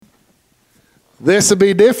This will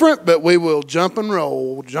be different, but we will jump and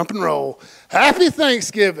roll, jump and roll. Happy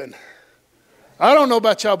Thanksgiving. I don't know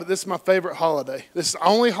about y'all, but this is my favorite holiday. This is the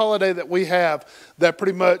only holiday that we have that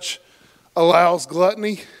pretty much allows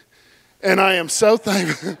gluttony, and I am so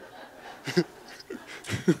thankful.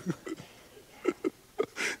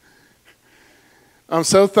 I'm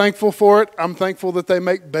so thankful for it. I'm thankful that they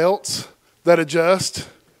make belts that adjust.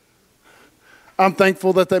 I'm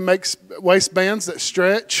thankful that they make waistbands that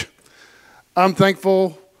stretch. I'm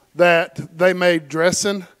thankful that they made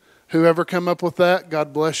dressing. Whoever come up with that,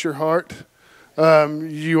 God bless your heart.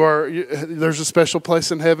 There's a special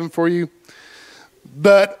place in heaven for you.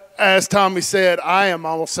 But as Tommy said, I am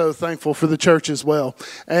also thankful for the church as well.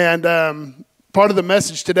 And part of the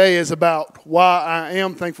message today is about why I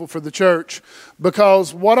am thankful for the church.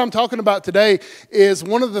 Because what I'm talking about today is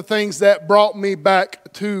one of the things that brought me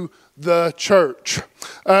back to the church.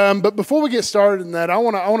 But before we get started in that, I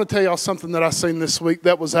want to tell y'all something that I seen this week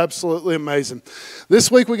that was absolutely amazing. This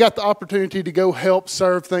week we got the opportunity to go help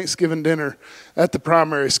serve Thanksgiving dinner at the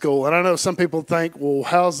primary school. And I know some people think, well,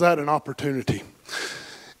 how's that an opportunity?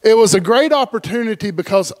 It was a great opportunity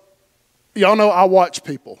because y'all know I watch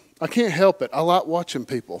people. I can't help it. I like watching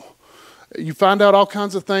people. You find out all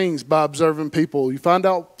kinds of things by observing people. You find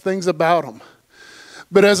out things about them.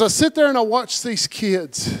 But as I sit there and I watch these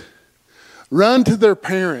kids run to their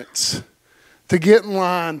parents to get in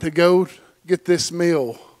line to go get this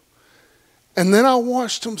meal, and then I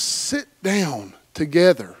watched them sit down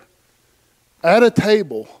together at a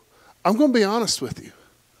table, I'm going to be honest with you.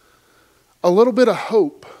 A little bit of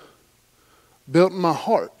hope built in my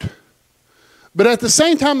heart. But at the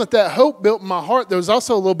same time that hope built in my heart, there was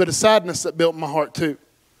also a little bit of sadness that built in my heart too.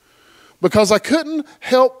 Because I couldn't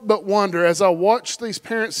help but wonder as I watched these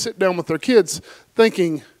parents sit down with their kids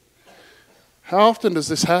thinking, how often does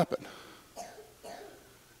this happen?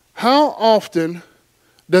 How often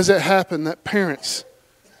does it happen that parents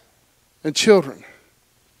and children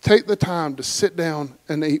take the time to sit down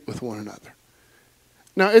and eat with one another?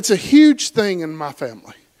 Now, it's a huge thing in my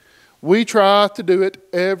family. We try to do it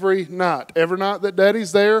every night. Every night that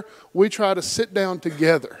Daddy's there, we try to sit down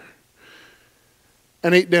together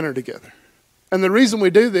and eat dinner together. And the reason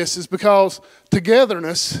we do this is because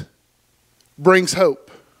togetherness brings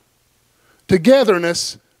hope.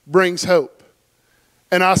 Togetherness brings hope.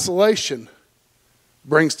 And isolation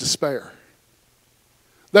brings despair.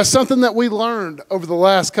 That's something that we learned over the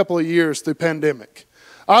last couple of years through pandemic.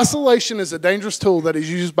 Isolation is a dangerous tool that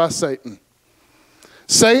is used by Satan.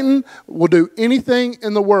 Satan will do anything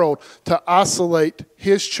in the world to isolate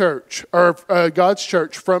his church, or God's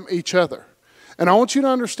church, from each other. And I want you to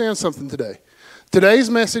understand something today. Today's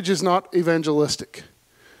message is not evangelistic.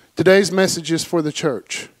 Today's message is for the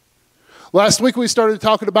church. Last week we started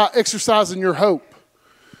talking about exercising your hope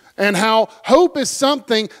and how hope is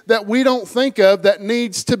something that we don't think of that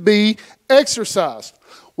needs to be exercised.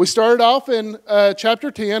 We started off in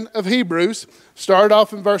chapter 10 of Hebrews, started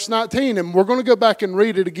off in verse 19, and we're going to go back and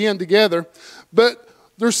read it again together. But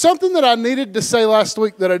there's something that I needed to say last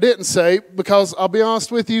week that I didn't say because I'll be honest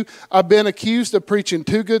with you, I've been accused of preaching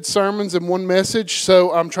 2 good sermons in one message,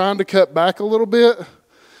 so I'm trying to cut back a little bit.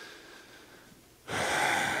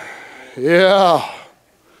 Yeah.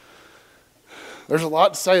 There's a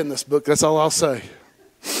lot to say in this book, that's all I'll say.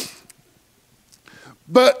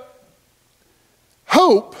 But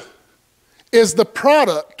hope is the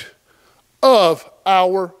product of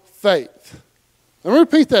our faith. Let me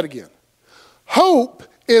repeat that again. Hope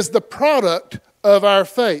is the product of our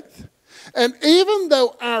faith. And even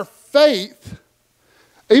though our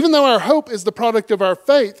hope is the product of our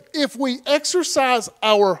faith, if we exercise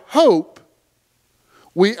our hope,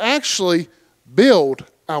 we actually build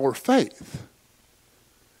our faith.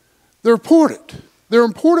 They're important. They're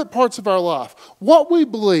important parts of our life. What we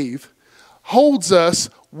believe holds us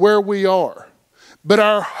where we are. But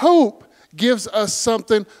our hope gives us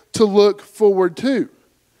something to look forward to.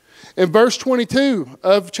 In verse 22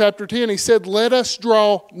 of chapter 10, he said, let us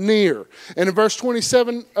draw near. And in verse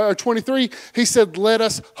 23, he said, let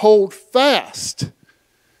us hold fast.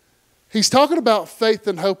 He's talking about faith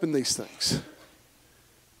and hope in these things.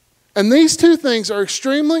 And these two things are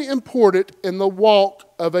extremely important in the walk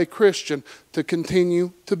of a Christian to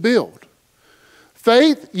continue to build.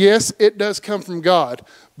 Faith, yes, it does come from God,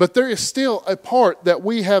 but there is still a part that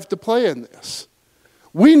we have to play in this.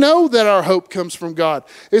 We know that our hope comes from God.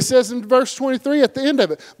 It says in verse 23 at the end of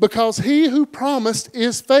it, because he who promised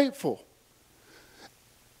is faithful.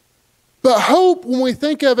 But hope, when we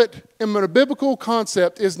think of it in a biblical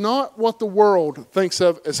concept, is not what the world thinks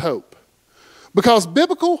of as hope. Because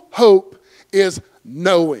biblical hope is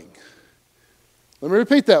knowing. Let me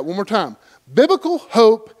repeat that one more time. Biblical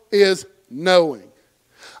hope is knowing.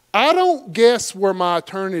 I don't guess where my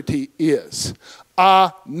eternity is.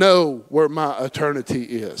 I know where my eternity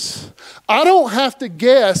is. I don't have to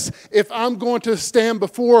guess if I'm going to stand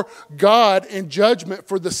before God in judgment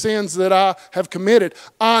for the sins that I have committed.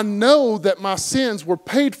 I know that my sins were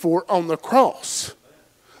paid for on the cross.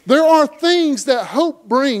 There are things that hope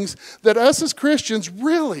brings that us as Christians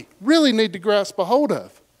really, really need to grasp a hold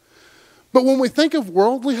of. But when we think of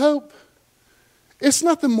worldly hope, it's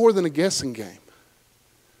nothing more than a guessing game.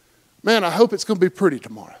 Man, I hope it's going to be pretty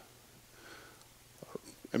tomorrow.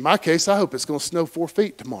 In my case, I hope it's going to snow 4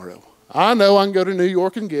 feet tomorrow. I know I can go to New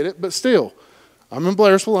York and get it, but still, I'm in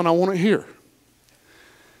Blairsville and I want it here.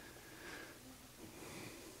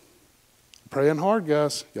 Praying hard,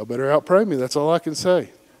 guys. Y'all better outpray me. That's all I can say.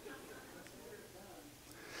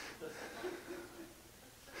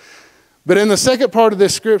 But in the second part of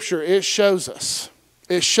this scripture, it shows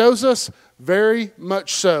us very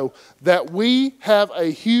much so that we have a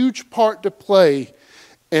huge part to play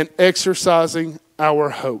in exercising our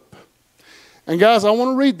hope. And guys, I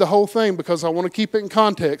want to read the whole thing because I want to keep it in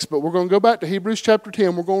context, but we're going to go back to Hebrews chapter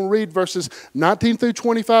 10. We're going to read verses 19 through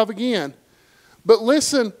 25 again. But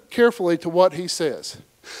listen carefully to what he says.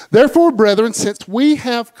 Therefore, brethren, since we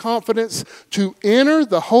have confidence to enter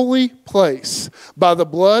the holy place by the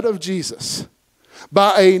blood of Jesus,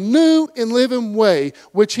 by a new and living way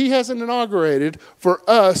which he has inaugurated for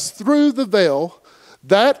us through the veil,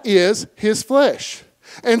 that is his flesh.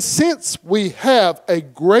 And since we have a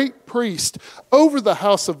great priest over the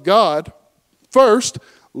house of God, first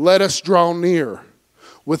let us draw near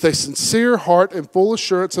with a sincere heart and full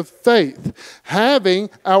assurance of faith, having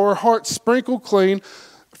our hearts sprinkled clean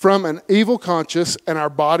from an evil conscience and our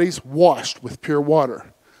bodies washed with pure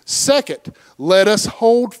water. Second, let us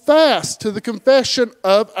hold fast to the confession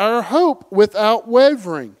of our hope without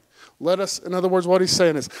wavering. Let us, in other words, what he's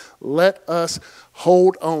saying is, let us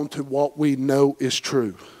hold on to what we know is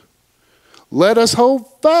true. Let us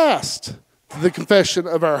hold fast to the confession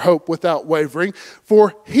of our hope without wavering,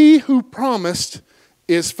 for he who promised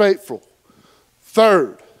is faithful.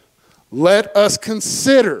 Third, let us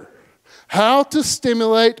consider how to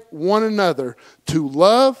stimulate one another to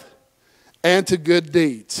love and to good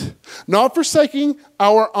deeds, not forsaking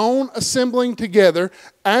our own assembling together,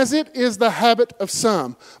 as it is the habit of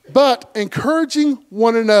some, but encouraging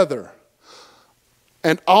one another,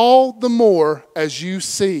 and all the more as you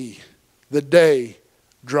see the day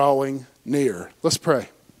drawing near. Let's pray.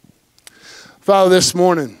 Father, this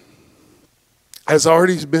morning, as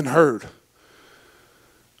already been heard,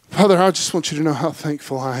 Father, I just want you to know how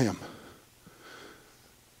thankful I am.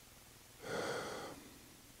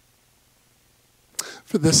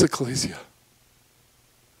 For this ecclesia,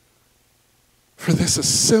 for this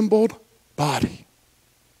assembled body,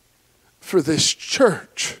 for this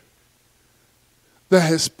church that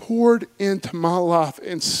has poured into my life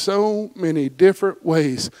in so many different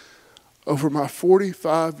ways over my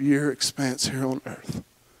 45-year expanse here on earth.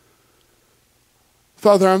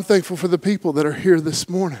 Father, I'm thankful for the people that are here this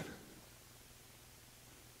morning.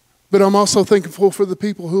 But I'm also thankful for the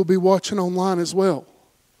people who will be watching online as well.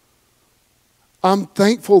 I'm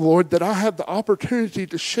thankful, Lord, that I have the opportunity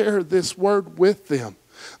to share this word with them.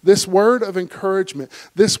 This word of encouragement.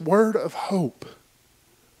 This word of hope.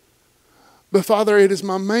 But Father, it is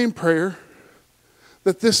my main prayer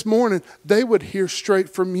that this morning they would hear straight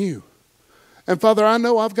from you. And Father, I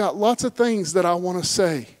know I've got lots of things that I want to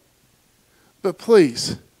say. But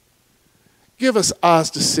please, give us eyes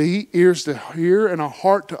to see, ears to hear, and a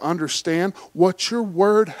heart to understand what your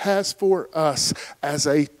word has for us as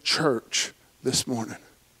a church this morning.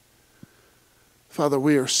 Father,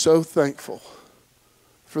 we are so thankful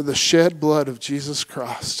for the shed blood of Jesus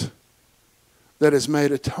Christ that has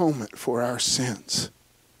made atonement for our sins.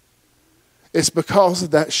 It's because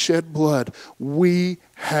of that shed blood we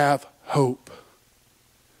have hope.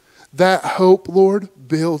 That hope, Lord,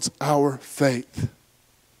 builds our faith.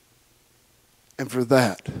 And for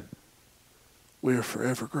that, we are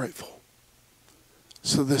forever grateful.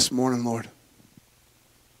 So this morning, Lord,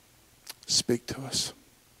 speak to us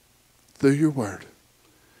through your word.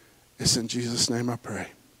 It's in Jesus' name I pray.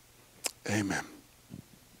 Amen.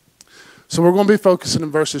 So we're going to be focusing in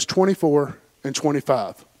verses 24 and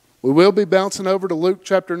 25. We will be bouncing over to Luke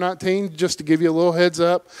chapter 19 just to give you a little heads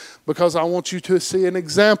up because I want you to see an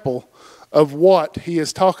example of what he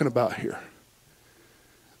is talking about here.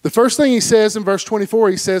 The first thing he says in verse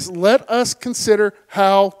 24, he says, let us consider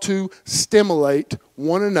how to stimulate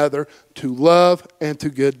one another to love and to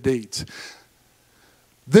good deeds.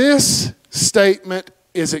 This statement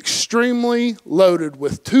is extremely loaded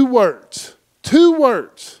with two words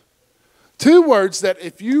Two words that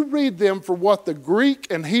if you read them for what the Greek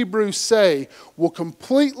and Hebrew say will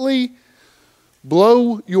completely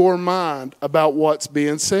blow your mind about what's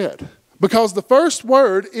being said. Because the first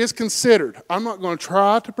word is considered. I'm not going to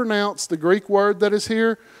try to pronounce the Greek word that is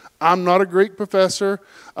here. I'm not a Greek professor.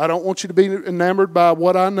 I don't want you to be enamored by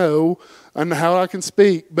what I know and how I can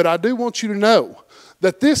speak. But I do want you to know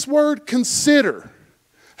that this word consider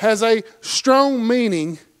has a strong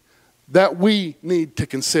meaning that we need to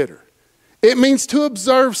consider. It means to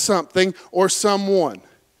observe something or someone.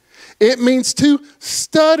 It means to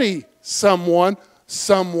study someone,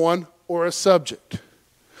 or a subject.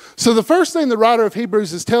 So the first thing the writer of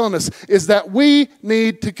Hebrews is telling us is that we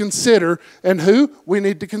need to consider, and who? We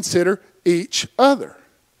need to consider each other.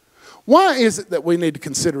 Why is it that we need to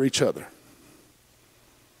consider each other?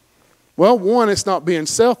 Well, one, it's not being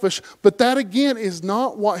selfish, but that again is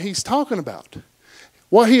not what he's talking about.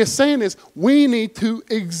 What he is saying is we need to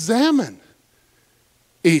examine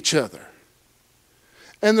each other.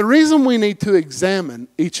 And the reason we need to examine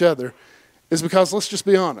each other is because, let's just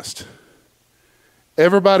be honest,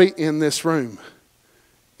 everybody in this room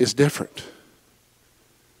is different.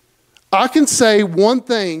 I can say one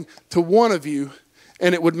thing to one of you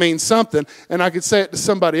and it would mean something, and I could say it to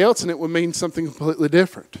somebody else and it would mean something completely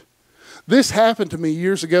different. This happened to me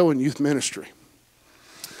years ago in youth ministry.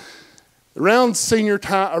 Around senior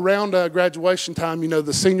time, around graduation time, you know,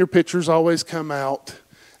 the senior pictures always come out.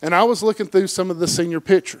 And I was looking through some of the senior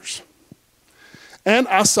pictures. And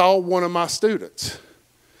I saw one of my students.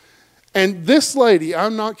 And this lady,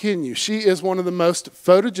 I'm not kidding you, she is one of the most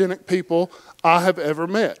photogenic people I have ever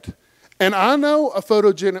met. And I know a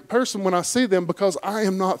photogenic person when I see them because I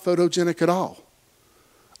am not photogenic at all.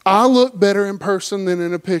 I look better in person than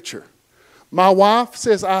in a picture. My wife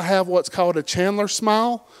says I have what's called a Chandler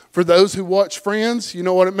smile. For those who watch Friends, you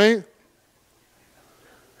know what it means?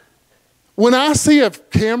 When I see a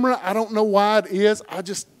camera, I don't know why it is, I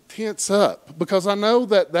just tense up because I know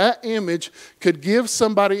that that image could give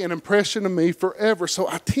somebody an impression of me forever. So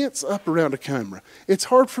I tense up around a camera. It's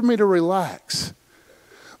hard for me to relax.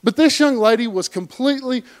 But this young lady was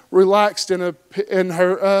completely relaxed in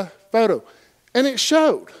her photo, and it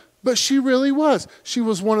showed. But she really was. She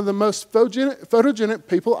was one of the most photogenic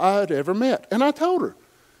people I had ever met. And I told her,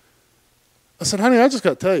 I said, honey, I just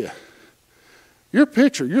got to tell you,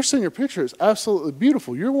 your senior picture is absolutely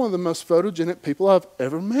beautiful. You're one of the most photogenic people I've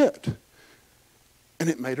ever met. And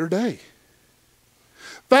it made her day.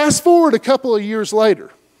 Fast forward a couple of years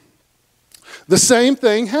later, the same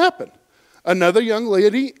thing happened. Another young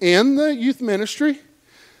lady in the youth ministry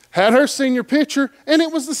had her senior picture, and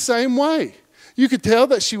it was the same way. You could tell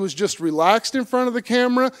that she was just relaxed in front of the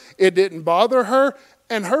camera. It didn't bother her,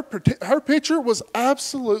 and her picture was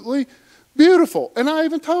absolutely beautiful. And I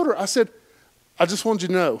even told her, I said, I just wanted you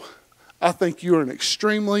to know, I think you're an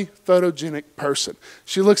extremely photogenic person.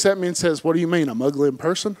 She looks at me and says, what do you mean, I'm ugly in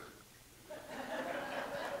person?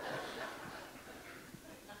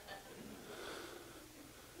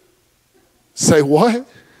 Say what?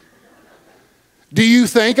 Do you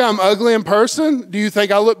think I'm ugly in person? Do you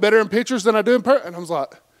think I look better in pictures than I do in person? And I was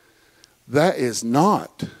like, that is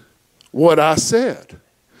not what I said.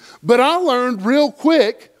 But I learned real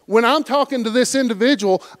quick, when I'm talking to this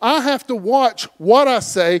individual, I have to watch what I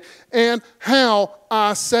say and how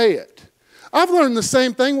I say it. I've learned the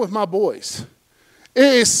same thing with my boys. It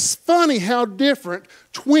is funny how different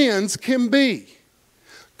twins can be.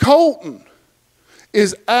 Colton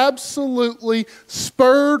is absolutely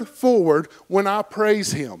spurred forward when I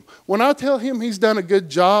praise him. When I tell him he's done a good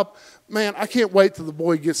job, man, I can't wait till the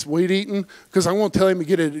boy gets weed eaten because I want to tell him he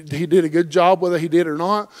did a good job, whether he did or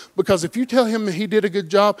not. Because if you tell him he did a good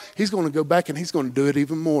job, he's going to go back and he's going to do it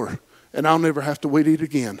even more. And I'll never have to weed eat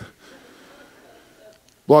again.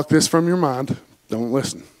 Block this from your mind. Don't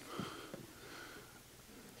listen.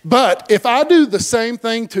 But if I do the same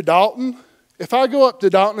thing to Dalton, if I go up to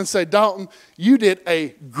Dalton and say, Dalton, you did a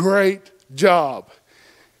great job,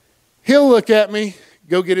 he'll look at me,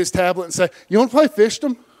 go get his tablet and say, you want to play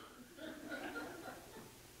Fishdom?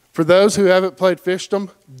 For those who haven't played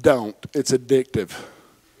Fishdom, don't. It's addictive.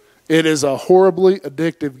 It is a horribly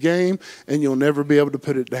addictive game, and you'll never be able to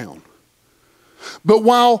put it down. But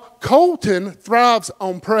while Colton thrives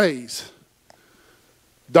on praise,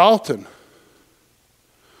 Dalton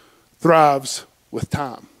thrives with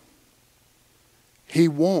time. He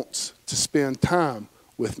wants to spend time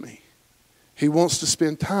with me. He wants to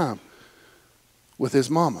spend time with his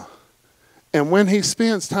mama. And when he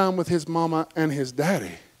spends time with his mama and his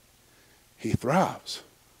daddy, he thrives.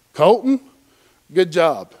 Colton, good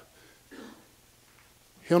job.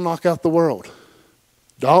 He'll knock out the world.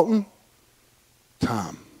 Dalton,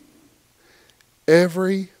 time.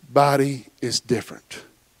 Everybody is different.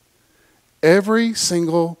 Every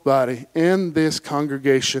single body in this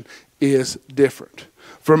congregation is different.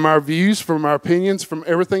 From our views, from our opinions, from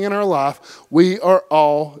everything in our life, we are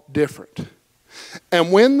all different.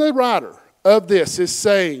 And when the writer of this is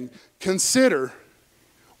saying, consider,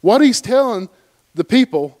 what he's telling the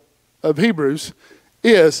people of Hebrews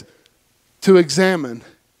is to examine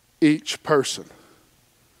each person.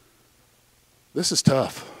 This is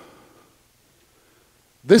tough.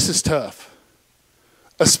 This is tough.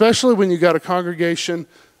 Especially when you got a congregation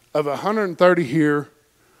of 130 here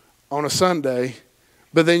on a Sunday,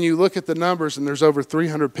 but then you look at the numbers and there's over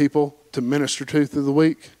 300 people to minister to through the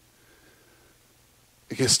week.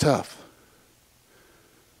 It gets tough.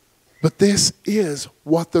 But this is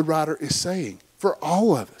what the writer is saying for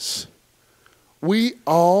all of us. We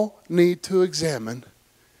all need to examine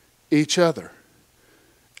each other.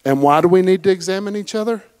 And why do we need to examine each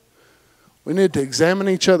other? We need to examine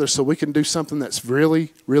each other so we can do something that's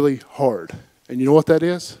really, really hard. And you know what that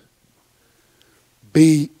is?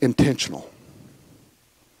 Be intentional.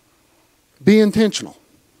 Be intentional.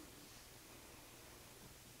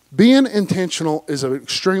 Being intentional is an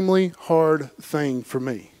extremely hard thing for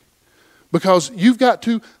me because you've got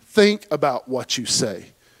to think about what you say.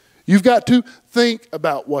 You've got to think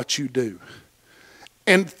about what you do.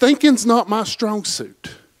 And thinking's not my strong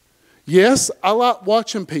suit. Yes, I like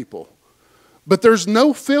watching people, but there's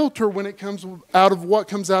no filter when it comes out of what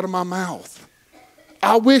comes out of my mouth.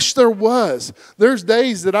 I wish there was. There's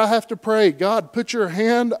days that I have to pray, God, put your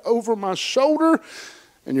hand over my shoulder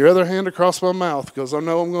and your other hand across my mouth because I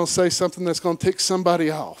know I'm going to say something that's going to tick somebody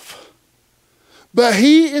off. But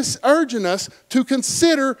he is urging us to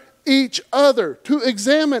consider each other, to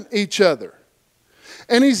examine each other.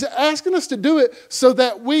 And he's asking us to do it so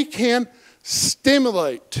that we can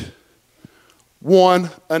stimulate one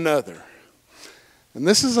another. And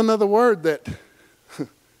this is another word that,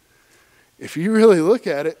 if you really look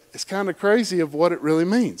at it, it's kind of crazy of what it really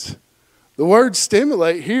means. The word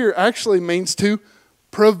stimulate here actually means to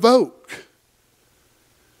provoke.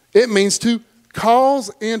 It means to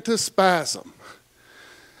cause into spasm.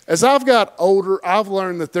 As I've got older, I've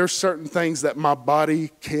learned that there's certain things that my body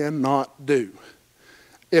cannot do.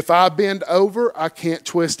 If I bend over, I can't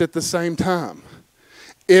twist at the same time.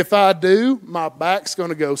 If I do, my back's going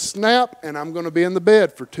to go snap and I'm going to be in the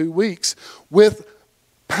bed for 2 weeks with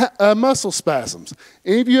muscle spasms.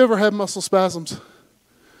 Any of you ever had muscle spasms?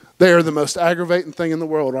 They are the most aggravating thing in the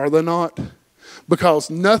world, are they not? Because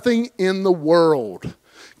nothing in the world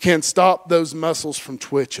can stop those muscles from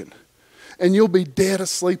twitching. And you'll be dead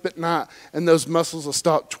asleep at night and those muscles will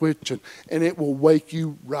stop twitching and it will wake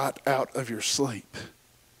you right out of your sleep.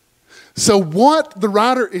 So what the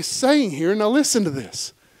writer is saying here, now listen to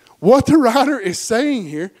this. What the writer is saying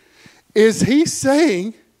here is he's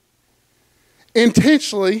saying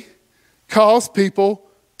intentionally cause people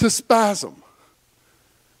to spasm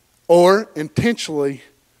or intentionally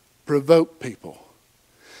provoke people.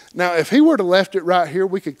 Now, if he were to left it right here,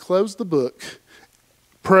 we could close the book,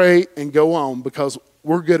 pray, and go on because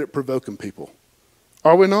we're good at provoking people.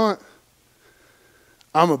 Are we not?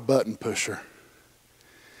 I'm a button pusher.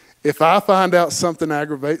 If I find out something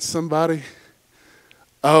aggravates somebody,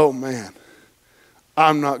 oh man,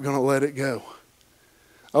 I'm not going to let it go.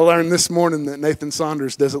 I learned this morning that Nathan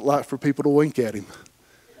Saunders doesn't like for people to wink at him.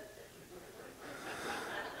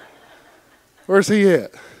 Where's he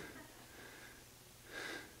at?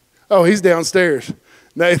 Oh, he's downstairs.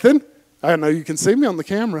 Nathan, I know you can see me on the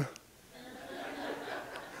camera.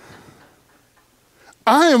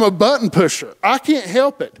 I am a button pusher. I can't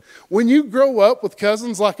help it. When you grow up with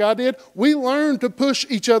cousins like I did, we learn to push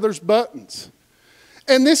each other's buttons.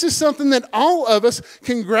 And this is something that all of us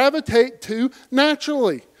can gravitate to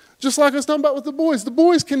naturally. Just like I was talking about with the boys. The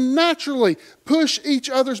boys can naturally push each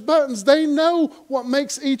other's buttons. They know what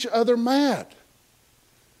makes each other mad.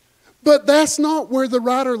 But that's not where the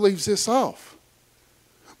writer leaves this off.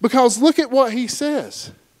 Because look at what he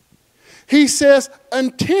says. He says,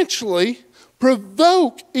 intentionally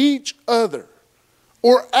provoke each other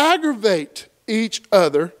or aggravate each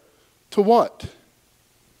other to what?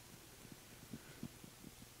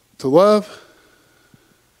 To love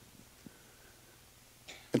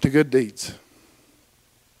and to good deeds.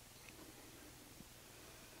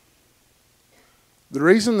 The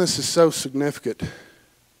reason this is so significant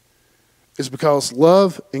is because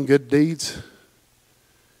love and good deeds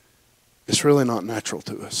is really not natural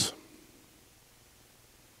to us.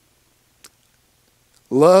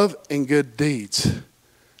 Love and good deeds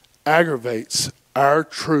aggravates our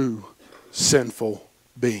true sinful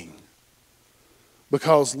being.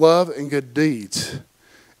 Because love and good deeds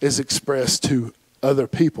is expressed to other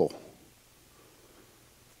people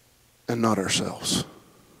and not ourselves.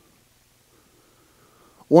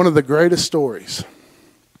 One of the greatest stories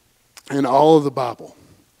in all of the Bible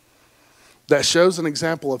that shows an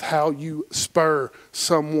example of how you spur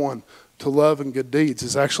someone to love and good deeds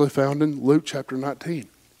is actually found in Luke chapter 19.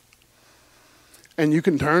 And you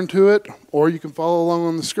can turn to it or you can follow along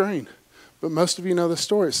on the screen. But most of you know the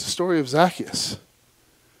story. It's the story of Zacchaeus.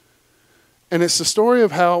 And it's the story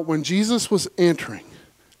of how when Jesus was entering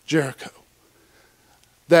Jericho,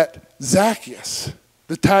 that Zacchaeus,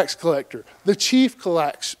 the tax collector, the chief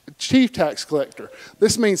tax collector,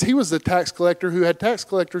 this means he was the tax collector who had tax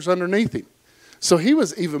collectors underneath him. So he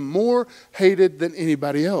was even more hated than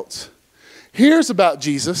anybody else. Hears about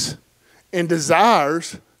Jesus and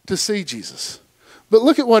desires to see Jesus. But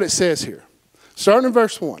look at what it says here. Starting in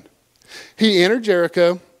verse 1. He entered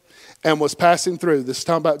Jericho and was passing through. This is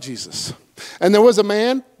talking about Jesus. And there was a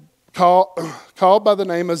man called by the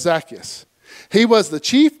name of Zacchaeus. He was the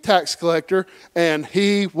chief tax collector, and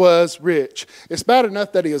he was rich. It's bad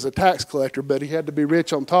enough that he was a tax collector, but he had to be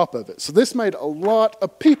rich on top of it. So this made a lot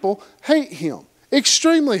of people hate him,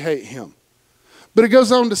 extremely hate him. But it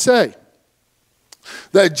goes on to say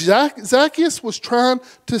that Zacchaeus was trying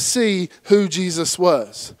to see who Jesus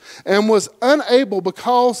was and was unable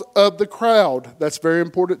because of the crowd. That's very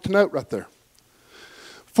important to note right there.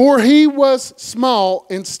 For he was small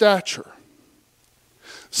in stature.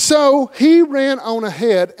 So he ran on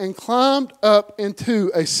ahead and climbed up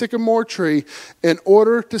into a sycamore tree in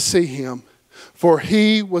order to see him, for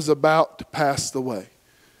he was about to pass the way.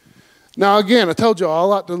 Now again, I told you I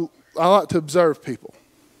like to observe people.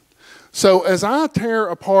 So as I tear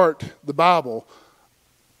apart the Bible,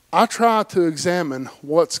 I try to examine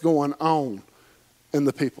what's going on in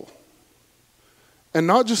the people. And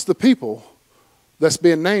not just the people that's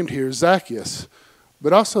being named here, Zacchaeus,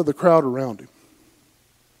 but also the crowd around him.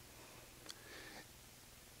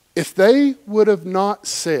 If they would have not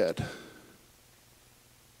said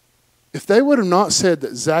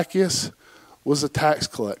that Zacchaeus was a tax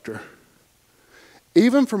collector,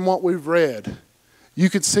 even from what we've read, you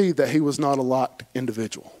could see that he was not a locked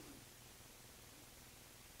individual.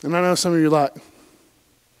 And I know some of you are like,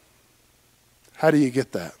 how do you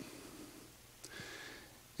get that?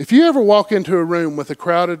 If you ever walk into a room with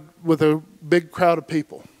a big crowd of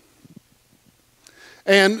people,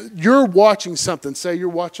 and you're watching something, say you're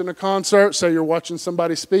watching a concert, say you're watching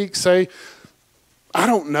somebody speak, say, I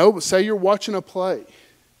don't know, but say you're watching a play.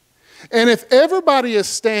 And if everybody is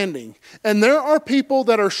standing and there are people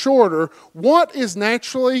that are shorter, what is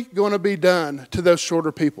naturally going to be done to those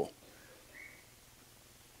shorter people?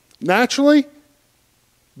 Naturally,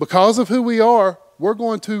 because of who we are, we're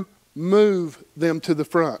going to move them to the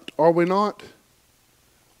front, are we not?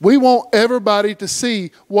 We want everybody to see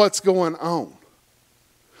what's going on.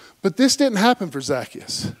 But this didn't happen for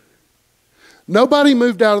Zacchaeus. Nobody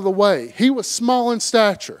moved out of the way. He was small in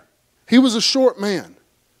stature. He was a short man.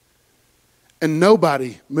 And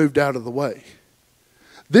nobody moved out of the way.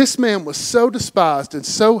 This man was so despised and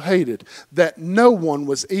so hated that no one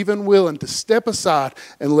was even willing to step aside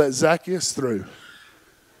and let Zacchaeus through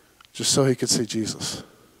just so he could see Jesus.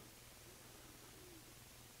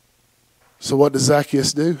 So what does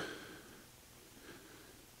Zacchaeus do?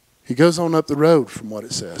 He goes on up the road from what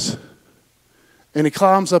it says. And he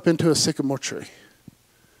climbs up into a sycamore tree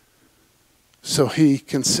so he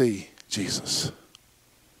can see Jesus.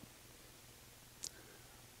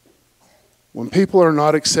 When people are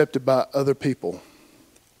not accepted by other people,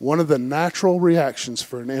 one of the natural reactions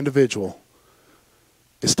for an individual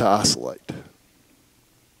is to isolate.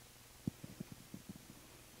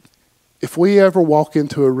 If we ever walk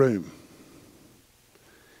into a room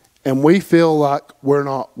and we feel like we're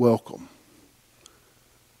not welcome,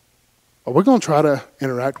 are we going to try to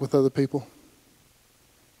interact with other people?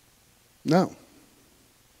 No.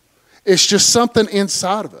 It's just something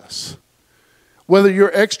inside of us. Whether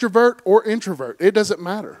you're extrovert or introvert, it doesn't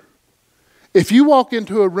matter. If you walk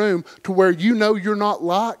into a room to where you know you're not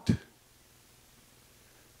liked,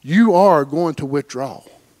 you are going to withdraw.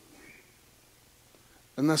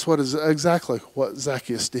 And that's exactly what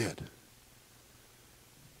Zacchaeus did.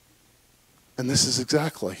 And this is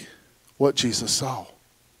exactly what Jesus saw.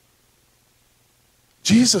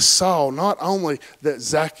 Jesus saw not only that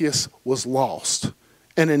Zacchaeus was lost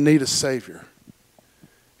and in need of a Savior,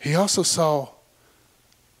 he also saw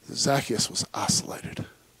that Zacchaeus was isolated.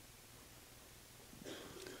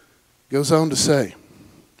 Goes on to say,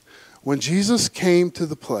 when Jesus came to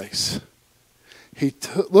the place, he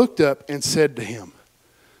looked up and said to him,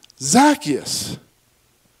 Zacchaeus.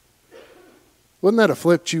 Wouldn't that have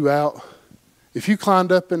flipped you out if you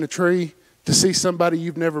climbed up in a tree to see somebody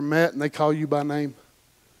you've never met and they call you by name?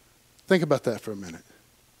 Think about that for a minute.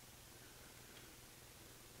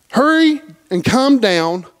 Hurry and come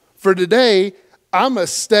down, for today I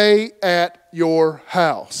must stay at your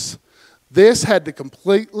house. This had to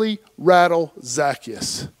completely rattle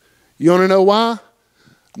Zacchaeus. You want to know why?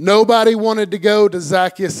 Nobody wanted to go to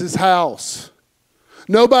Zacchaeus' house.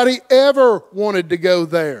 Nobody ever wanted to go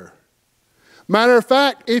there. Matter of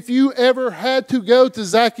fact, if you ever had to go to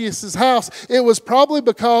Zacchaeus' house, it was probably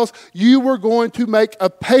because you were going to make a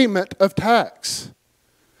payment of tax.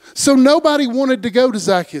 So nobody wanted to go to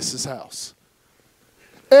Zacchaeus' house.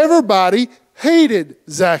 Everybody hated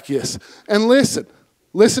Zacchaeus. And listen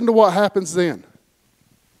to what happens then.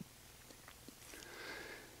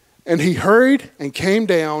 And he hurried and came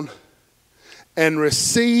down and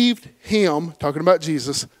received him, talking about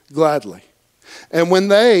Jesus, gladly. And when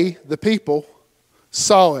they, the people,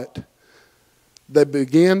 saw it, they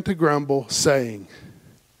began to grumble, saying,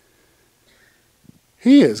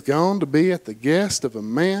 He is going to be the guest of a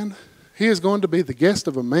man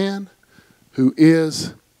who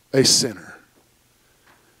is a sinner.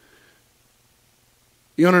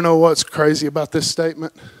 You want to know what's crazy about this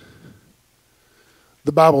statement?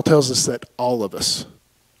 The Bible tells us that all of us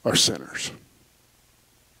are sinners.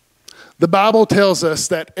 The Bible tells us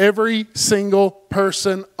that every single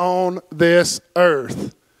person on this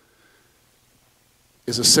earth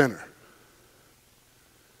is a sinner.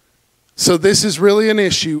 So this is really an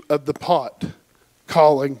issue of the pot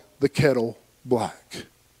calling the kettle black.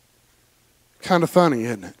 Kind of funny,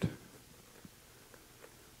 isn't it?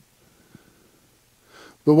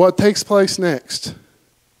 But what takes place next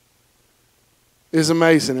is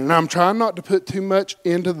amazing. And I'm trying not to put too much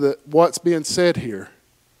into what's being said here.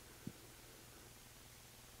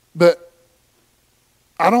 But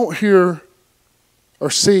I don't hear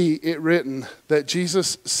or see it written that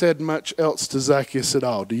Jesus said much else to Zacchaeus at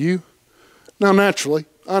all. Do you? Now, naturally,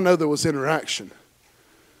 I know there was interaction.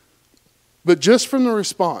 But just from the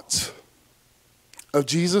response of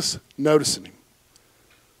Jesus noticing him,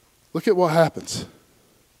 look at what happens.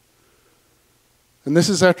 And this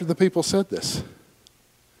is after the people said this.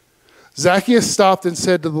 Zacchaeus stopped and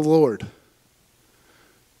said to the Lord,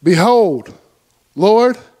 Behold,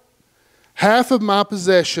 Lord, half of my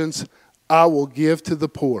possessions I will give to the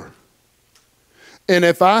poor. And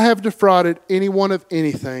if I have defrauded anyone of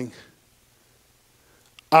anything,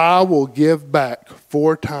 I will give back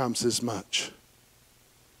 4 times as much.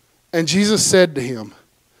 And Jesus said to him,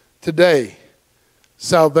 Today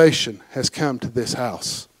salvation has come to this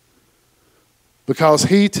house, because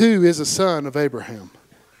he too is a son of Abraham.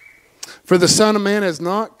 For the Son of Man has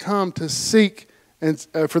not come to seek,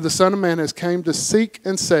 for the Son of Man has came to seek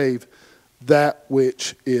and save that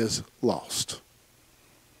which is lost.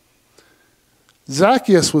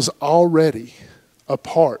 Zacchaeus was already a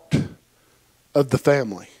part of the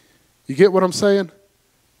family. You get what I'm saying?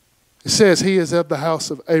 It says he is of the house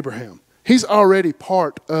of Abraham. He's already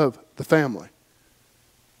part of the family.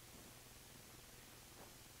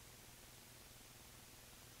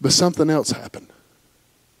 But something else happened.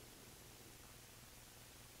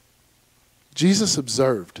 Jesus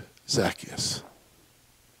observed Zacchaeus.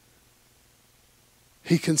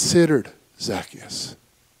 He considered Zacchaeus.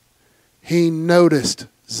 He noticed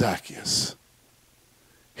Zacchaeus.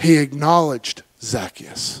 He acknowledged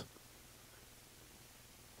Zacchaeus.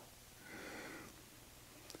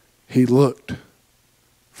 He looked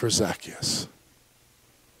for Zacchaeus.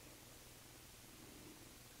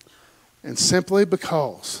 And simply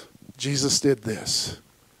because Jesus did this,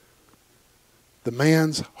 the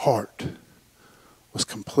man's heart was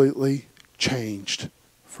completely changed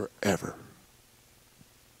forever.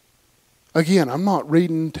 Again, I'm not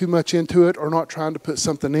reading too much into it or not trying to put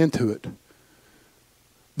something into it.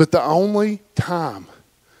 But the only time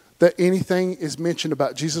that anything is mentioned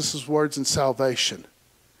about Jesus' words and salvation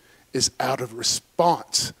is out of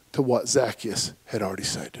response to what Zacchaeus had already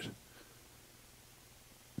stated.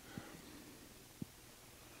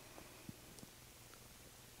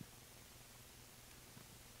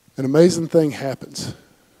 An amazing thing happens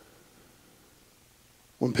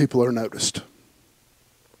when people are noticed.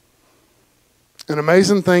 An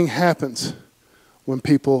amazing thing happens when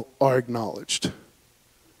people are acknowledged.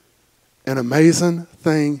 An amazing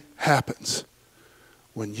thing happens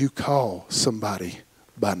when you call somebody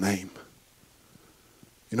by name.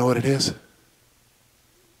 You know what it is?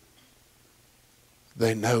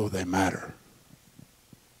 They know they matter.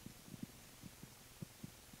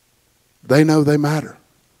 They know they matter.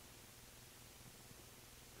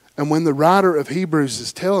 And when the writer of Hebrews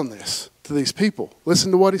is telling this to these people,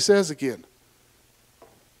 listen to what he says again.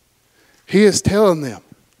 He is telling them,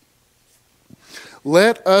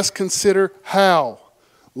 let us consider how.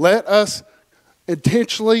 Let us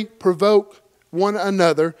intentionally provoke one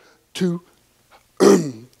another to,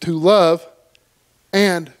 to love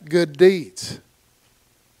and good deeds.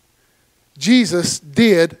 Jesus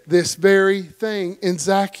did this very thing in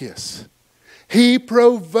Zacchaeus. He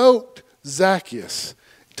provoked Zacchaeus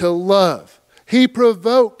to love. He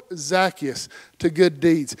provoked Zacchaeus to good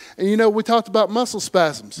deeds. And you know, we talked about muscle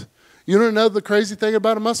spasms. You don't know the crazy thing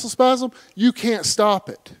about a muscle spasm? You can't stop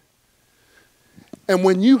it. And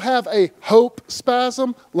when you have a hope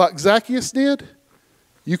spasm like Zacchaeus did,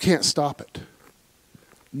 you can't stop it.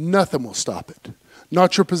 Nothing will stop it.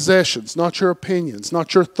 Not your possessions, not your opinions,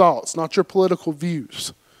 not your thoughts, not your political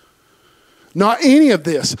views. Not any of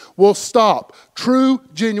this will stop true,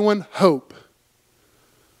 genuine hope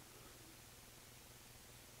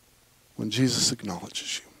when Jesus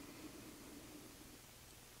acknowledges you.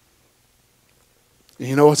 And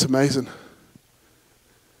you know what's amazing?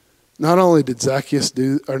 Not only did Jesus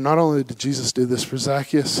do this for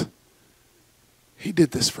Zacchaeus, he did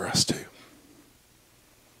this for us too.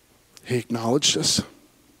 He acknowledged us.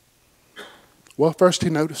 Well, first he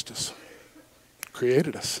noticed us,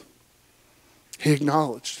 created us. He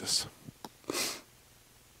acknowledged us.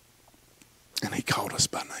 And he called us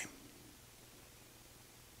by name.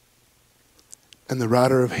 And the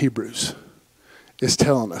writer of Hebrews is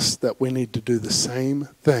telling us that we need to do the same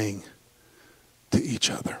thing to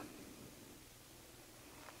each other.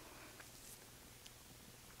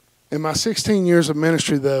 In my 16 years of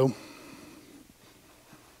ministry, though,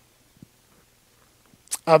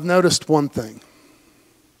 I've noticed one thing.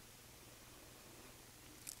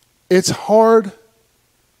 It's hard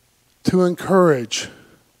to encourage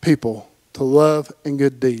people to love and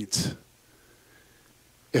good deeds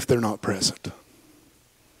if they're not present.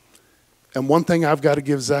 And one thing I've got to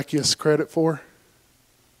give Zacchaeus credit for,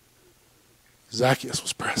 Zacchaeus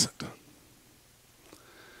was present.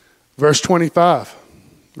 Verse 25,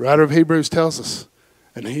 the writer of Hebrews tells us,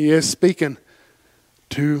 and he is speaking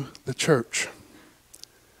to the church,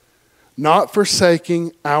 not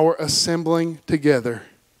forsaking our assembling together,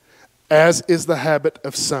 as is the habit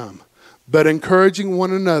of some, but encouraging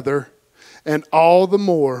one another, and all the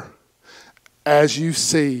more as you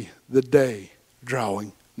see the day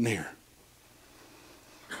drawing near.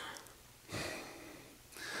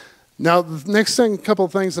 Now, the next thing, a couple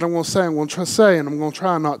of things that I'm going to say, I'm going to say, and I'm going to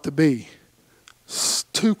try not to be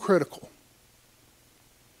too critical.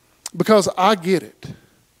 Because I get it.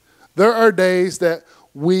 There are days that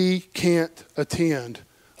we can't attend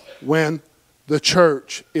when the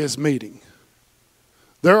church is meeting.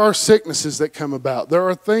 There are sicknesses that come about. There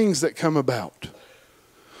are things that come about.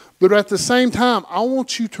 But at the same time, I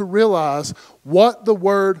want you to realize what the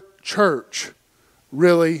word church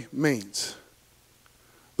really means.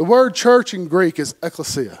 The word church in Greek is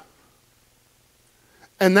ekklesia.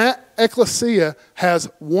 And that ekklesia has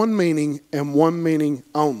one meaning and one meaning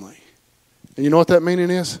only. And you know what that meaning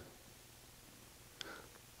is?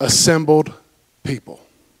 Assembled people.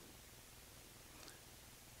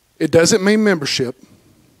 It doesn't mean membership.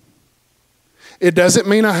 It doesn't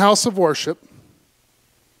mean a house of worship.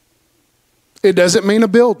 It doesn't mean a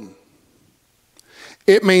building.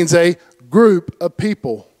 It means a group of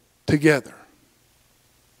people together.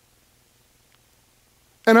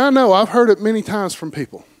 And I know I've heard it many times from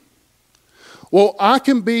people. Well, I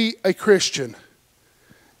can be a Christian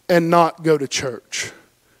and not go to church.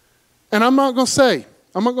 And I'm not going to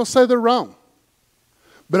say they're wrong.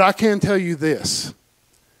 But I can tell you this.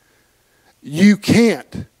 You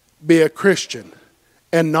can't be a Christian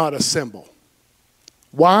and not assemble.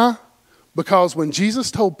 Why? Because when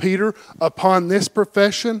Jesus told Peter, upon this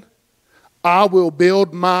profession, I will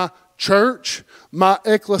build my church, my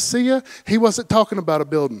ecclesia, he wasn't talking about a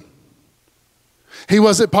building. He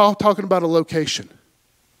wasn't talking about a location.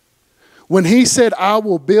 When he said, I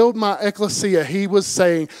will build my ecclesia, he was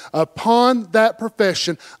saying, upon that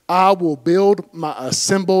profession, I will build my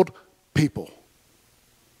assembled people.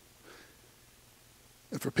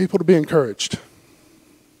 And for people to be encouraged,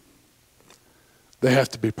 they have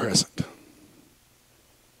to be present.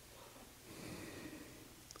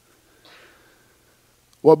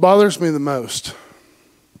 What bothers me the most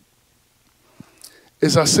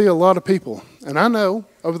is I see a lot of people, and I know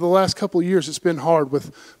over the last couple of years it's been hard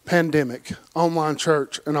with pandemic, online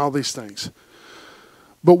church, and all these things.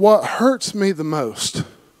 But what hurts me the most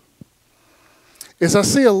is I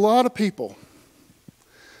see a lot of people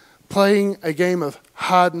playing a game of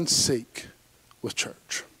hide and seek with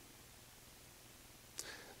church.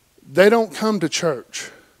 They don't come to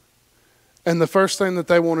church, and the first thing that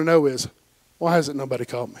they want to know is, why hasn't nobody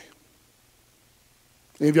called me?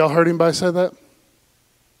 Any of y'all heard anybody say that?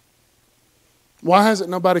 Why hasn't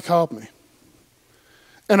nobody called me?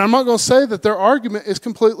 And I'm not going to say that their argument is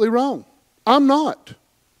completely wrong. I'm not.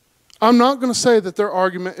 I'm not going to say that their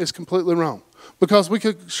argument is completely wrong, because we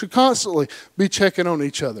should constantly be checking on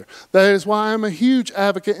each other. That is why I'm a huge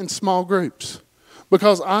advocate in small groups,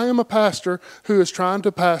 because I am a pastor who is trying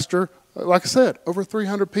to pastor, like I said, over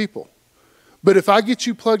 300 people. But if I get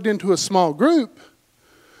you plugged into a small group,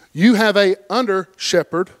 you have a under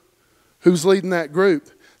shepherd who's leading that group,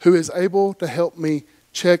 who is able to help me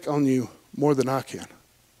check on you more than I can.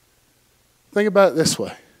 Think about it this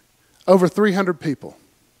way. Over 300 people.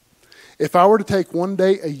 If I were to take one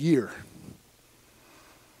day a year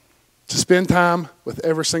to spend time with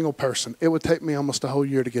every single person, it would take me almost a whole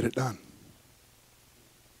year to get it done.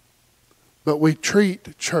 But we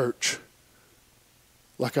treat church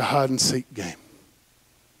like a hide and seek game.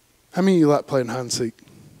 How many of you like playing hide and seek?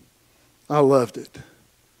 I loved it.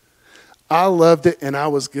 I loved it, and I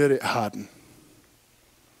was good at hiding.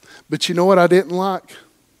 But you know what I didn't like?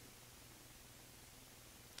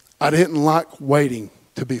 I didn't like waiting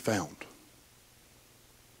to be found.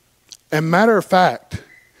 And matter of fact,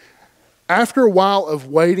 after a while of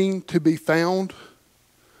waiting to be found,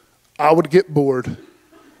 I would get bored.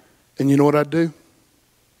 And you know what I'd do?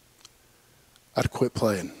 I'd quit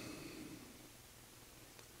playing.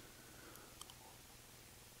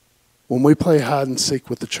 When we play hide and seek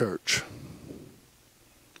with the church,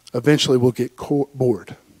 eventually we'll get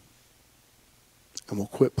bored and we'll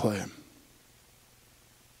quit playing.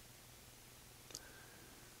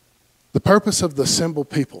 The purpose of the assembled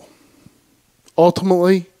people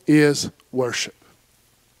ultimately is worship.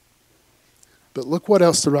 But look what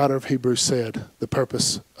else the writer of Hebrews said the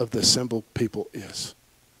purpose of the assembled people is.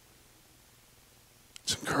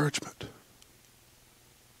 It's encouragement.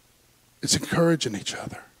 It's encouraging each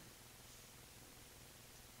other.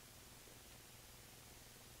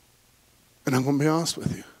 And I'm going to be honest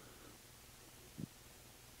with you.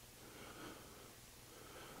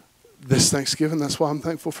 This Thanksgiving, that's why I'm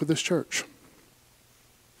thankful for this church.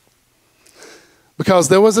 Because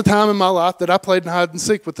there was a time in my life that I played hide and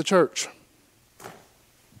seek with the church.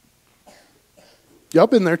 Y'all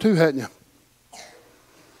been there too, hadn't you?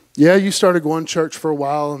 Yeah, you started going to church for a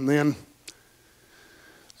while, and then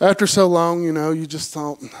after so long, you just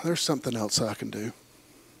thought, there's something else I can do.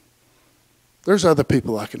 There's other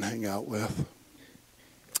people I can hang out with.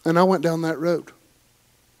 And I went down that road.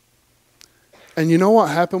 And you know what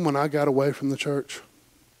happened when I got away from the church?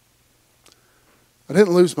 I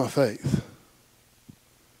didn't lose my faith.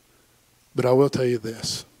 But I will tell you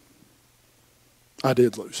this. I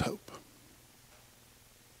did lose hope.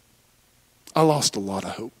 I lost a lot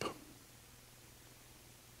of hope.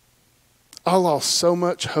 I lost so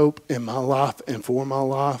much hope in my life and for my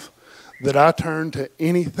life that I turned to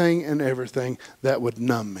anything and everything that would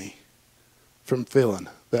numb me from feeling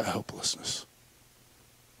that hopelessness.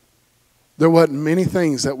 There wasn't many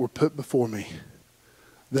things that were put before me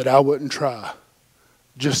that I wouldn't try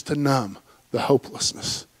just to numb the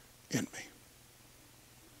hopelessness in me.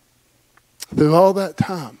 Through all that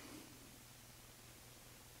time,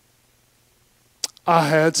 I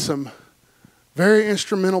had some very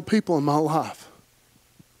instrumental people in my life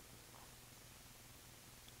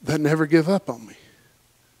that never give up on me.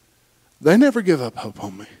 They never give up hope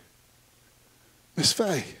on me. Miss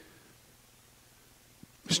Faye,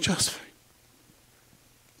 Miss Josephine,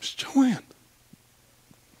 Miss Joanne,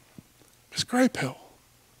 Miss Graypill,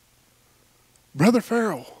 Brother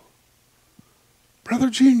Farrell, Brother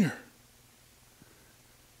Junior,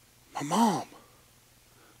 my mom.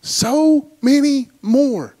 So many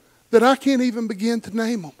more that I can't even begin to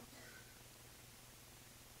name them.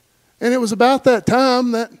 And it was about that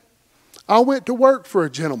time that I went to work for a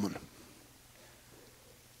gentleman.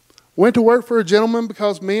 Went to work for a gentleman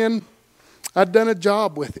because I'd done a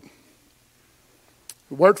job with him.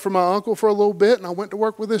 Worked for my uncle for a little bit, and I went to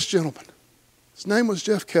work with this gentleman. His name was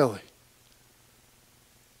Jeff Kelly.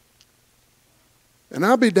 And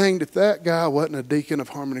I'll be danged if that guy wasn't a deacon of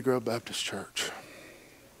Harmony Grove Baptist Church.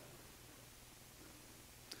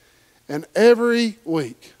 And every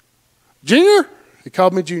week, Junior, he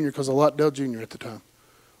called me Junior because I liked Dale Jr. at the time.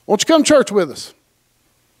 Won't you come to church with us?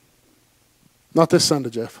 Not this Sunday,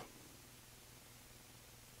 Jeff.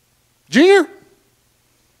 Junior,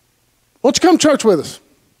 won't you come to church with us?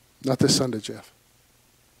 Not this Sunday, Jeff.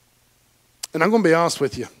 And I'm going to be honest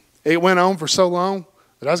with you. It went on for so long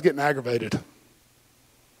that I was getting aggravated.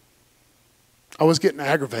 I was getting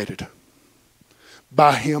aggravated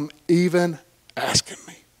by him even asking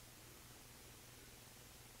me.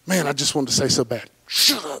 Man, I just wanted to say so bad,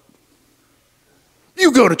 shut up.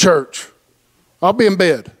 You go to church. I'll be in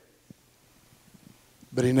bed.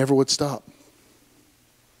 But he never would stop.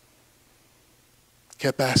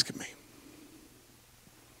 Kept asking me.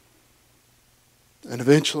 And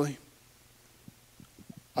eventually,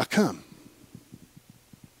 I come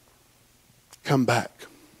back.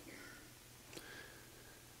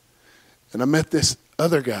 And I met this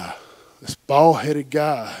other guy, this bald-headed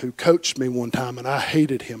guy who coached me one time, and I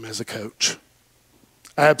hated him as a coach.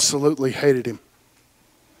 Absolutely hated him.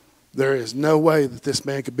 There is no way that this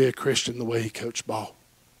man could be a Christian the way he coached ball.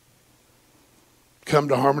 Come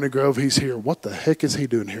to Harmony Grove, he's here. What the heck is he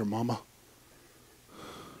doing here, Mama?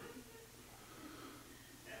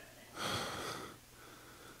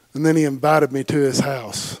 And then he invited me to his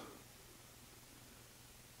house.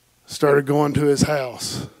 Started going to his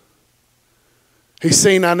house. He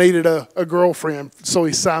seen I needed a girlfriend, so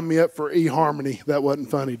he signed me up for eHarmony. That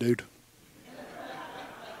wasn't funny, dude.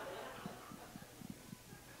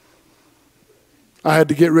 I had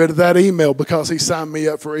to get rid of that email because he signed me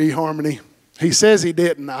up for eHarmony. He says he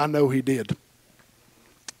didn't. I know he did.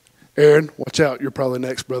 Aaron, watch out. You're probably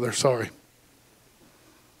next, brother. Sorry.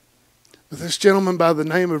 But this gentleman by the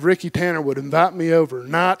name of Ricky Tanner would invite me over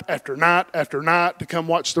night after night after night to come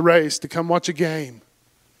watch the race, to come watch a game.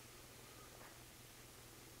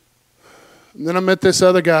 And then I met this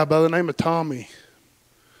other guy by the name of Tommy.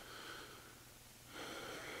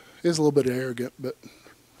 He's a little bit arrogant, but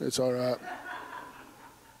it's all right.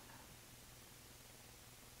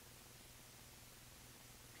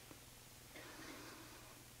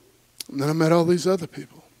 And then I met all these other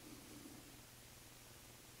people.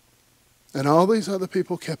 And all these other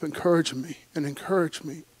people kept encouraging me and encouraging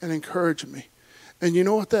me and encouraging me. And you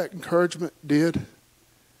know what that encouragement did?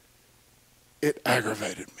 It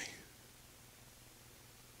aggravated me.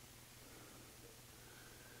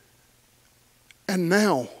 And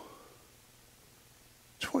now,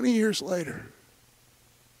 20 years later,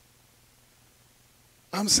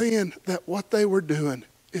 I'm seeing that what they were doing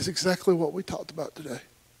is exactly what we talked about today.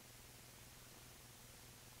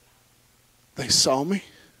 They saw me.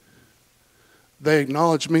 They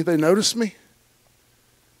acknowledged me. They noticed me.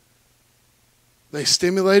 They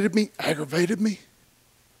stimulated me, aggravated me,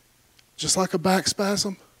 just like a back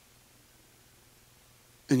spasm.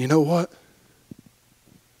 And you know what?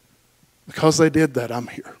 Because they did that, I'm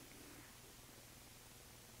here.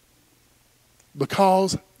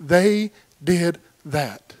 Because they did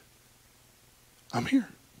that, I'm here.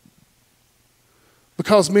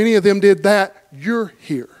 Because many of them did that, you're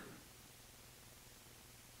here.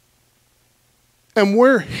 And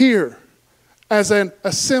we're here as an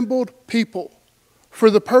assembled people for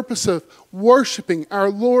the purpose of worshiping our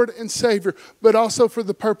Lord and Savior, but also for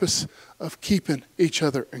the purpose of keeping each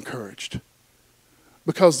other encouraged.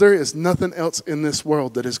 Because there is nothing else in this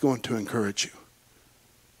world that is going to encourage you.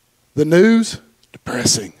 The news,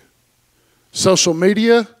 depressing. Social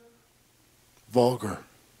media, vulgar.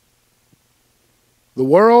 The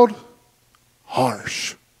world,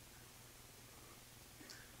 harsh.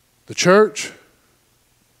 The church,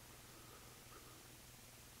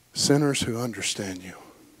 sinners who understand you.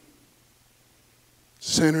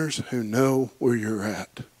 Sinners who know where you're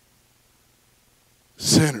at.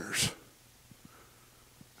 Sinners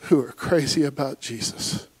who are crazy about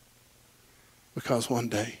Jesus because one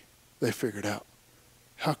day they figured out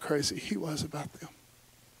how crazy he was about them.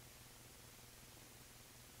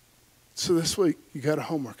 So this week, you got a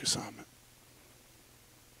homework assignment.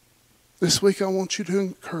 This week, I want you to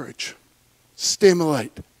encourage,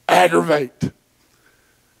 stimulate, aggravate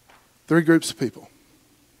 3 groups of people.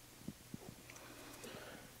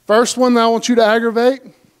 First one that I want you to aggravate,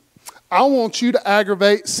 I want you to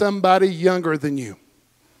aggravate somebody younger than you.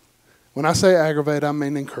 When I say aggravate, I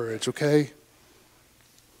mean encourage, okay?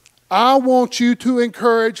 I want you to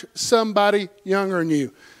encourage somebody younger than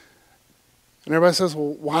you. And everybody says,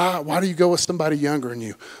 well, why do you go with somebody younger than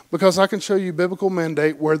you? Because I can show you a biblical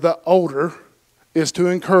mandate where the older is to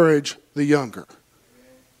encourage the younger.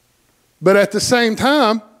 But at the same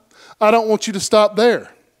time, I don't want you to stop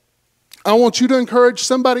there. I want you to encourage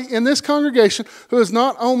somebody in this congregation who is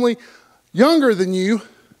not only younger than you,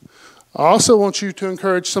 I also want you to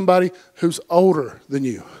encourage somebody who's older than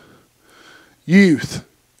you. Youth,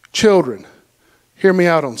 children, hear me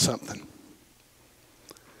out on something.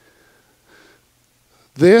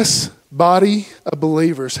 This body of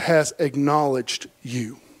believers has acknowledged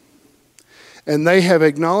you. And they have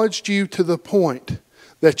acknowledged you to the point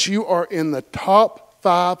that you are in the top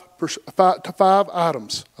 5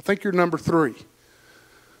 items. I think you're number 3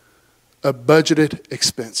 of budgeted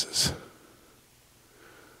expenses.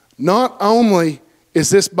 Not only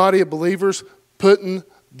is this body of believers putting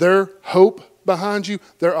their hope, behind you,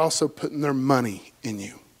 they're also putting their money in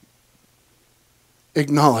you.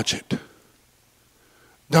 Acknowledge it.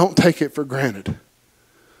 Don't take it for granted.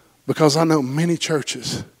 Because I know many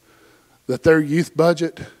churches that their youth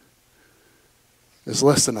budget is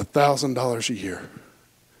less than $1,000 a year.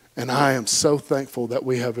 And I am so thankful that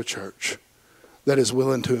we have a church that is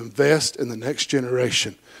willing to invest in the next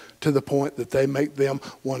generation to the point that they make them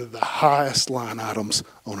one of the highest line items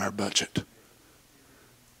on our budget.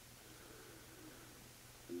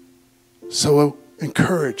 So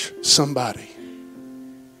encourage somebody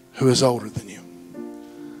who is older than you.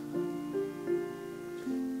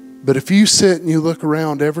 But if you sit and you look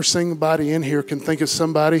around, every single body in here can think of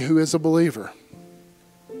somebody who is a believer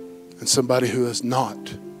and somebody who is not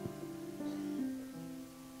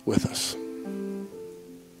with us.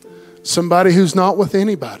 Somebody who's not with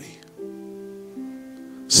anybody.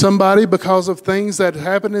 Somebody, because of things that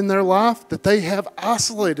happen in their life, that they have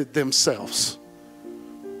isolated themselves.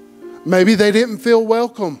 Maybe they didn't feel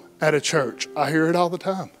welcome at a church. I hear it all the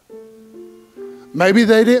time. Maybe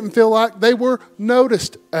they didn't feel like they were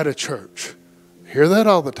noticed at a church. I hear that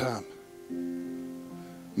all the time.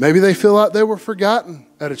 Maybe they feel like they were forgotten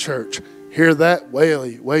at a church. Hear that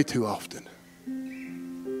way too often.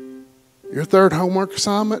 Your third homework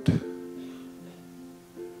assignment,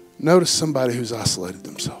 notice somebody who's isolated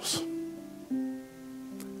themselves.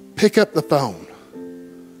 Pick up the phone.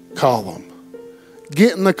 Call them.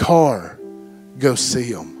 Get in the car. Go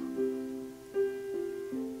see them.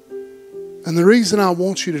 And the reason I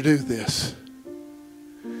want you to do this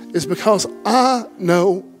is because I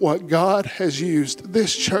know what God has used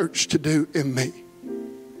this church to do in me.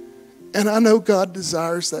 And I know God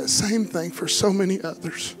desires that same thing for so many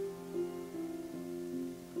others.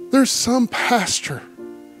 There's some pastor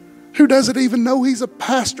who doesn't even know he's a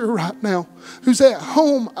pastor right now, who's at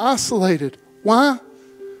home isolated. Why?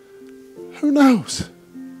 Who knows?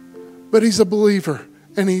 But he's a believer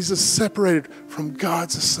and he's separated from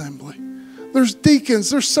God's assembly. There's deacons,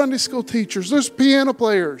 there's Sunday school teachers, there's piano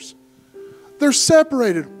players. They're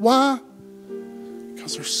separated. Why?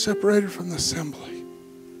 Because they're separated from the assembly.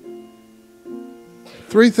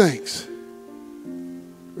 3 things.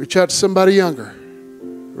 Reach out to somebody younger.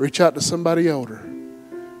 Reach out to somebody older.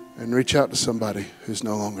 And reach out to somebody who's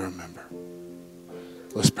no longer a member.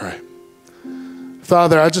 Let's pray.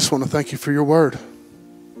 Father, I just want to thank you for your word.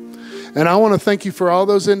 And I want to thank you for all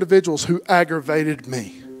those individuals who aggravated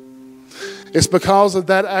me. It's because of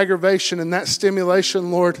that aggravation and that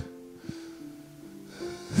stimulation, Lord,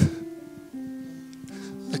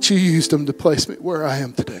 that you used them to place me where I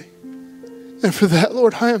am today. And for that,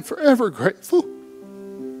 Lord, I am forever grateful.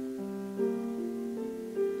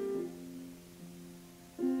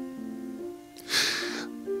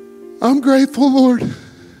 I'm grateful, Lord,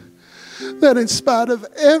 that in spite of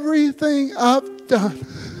everything I've done,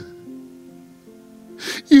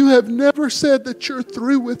 you have never said that you're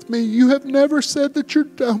through with me. You have never said that you're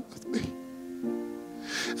done with me.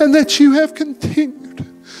 And that you have continued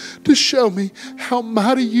to show me how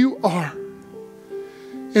mighty you are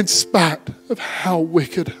in spite of how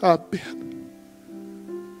wicked I've been.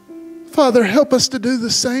 Father, help us to do the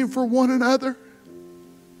same for one another.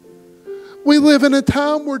 We live in a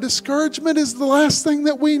time where discouragement is the last thing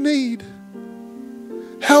that we need.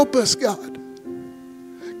 Help us, God.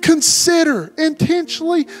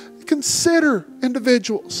 Intentionally consider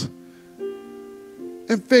individuals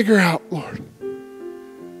and figure out, Lord,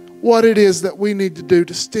 what it is that we need to do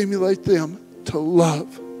to stimulate them to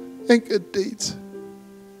love and good deeds.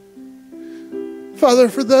 Father,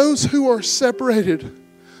 for those who are separated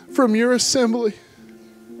from your assembly,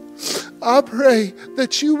 I pray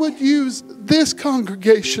that you would use this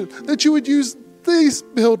congregation, that you would use this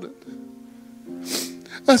building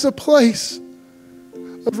as a place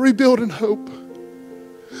of rebuilding hope.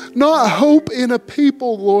 Not hope in a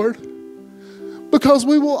people, Lord, because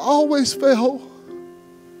we will always fail,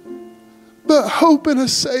 but hope in a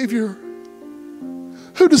Savior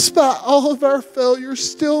who, despite all of our failures,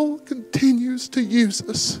 still continues to use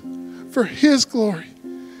us for His glory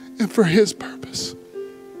and for His purpose.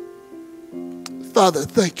 Father,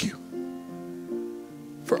 thank you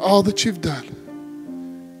for all that you've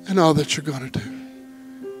done and all that you're going to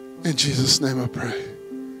do. In Jesus' name I pray.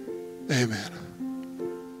 Amen.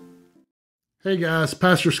 Hey guys,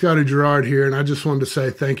 Pastor Scotty Gerard here, and I just wanted to say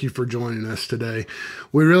thank you for joining us today.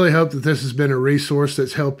 We really hope that this has been a resource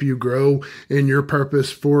that's helped you grow in your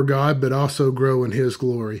purpose for God, but also grow in His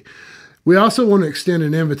glory. We also want to extend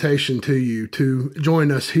an invitation to you to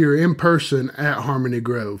join us here in person at Harmony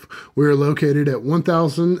Grove. We are located at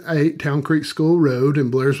 1008 Town Creek School Road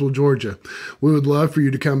in Blairsville, Georgia. We would love for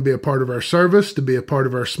you to come be a part of our service, to be a part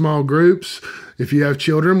of our small groups. If you have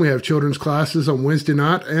children, we have children's classes on Wednesday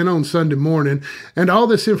night and on Sunday morning, and all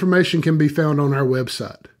this information can be found on our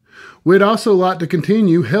website. We'd also like to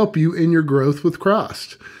continue help you in your growth with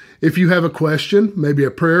Christ. If you have a question, maybe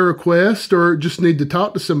a prayer request, or just need to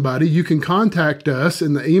talk to somebody, you can contact us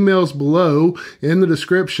in the emails below in the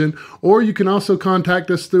description, or you can also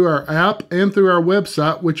contact us through our app and through our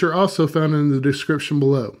website, which are also found in the description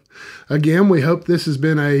below. Again, we hope this has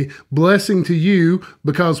been a blessing to you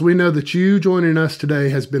because we know that you joining us today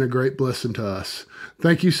has been a great blessing to us.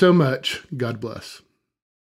 Thank you so much. God bless.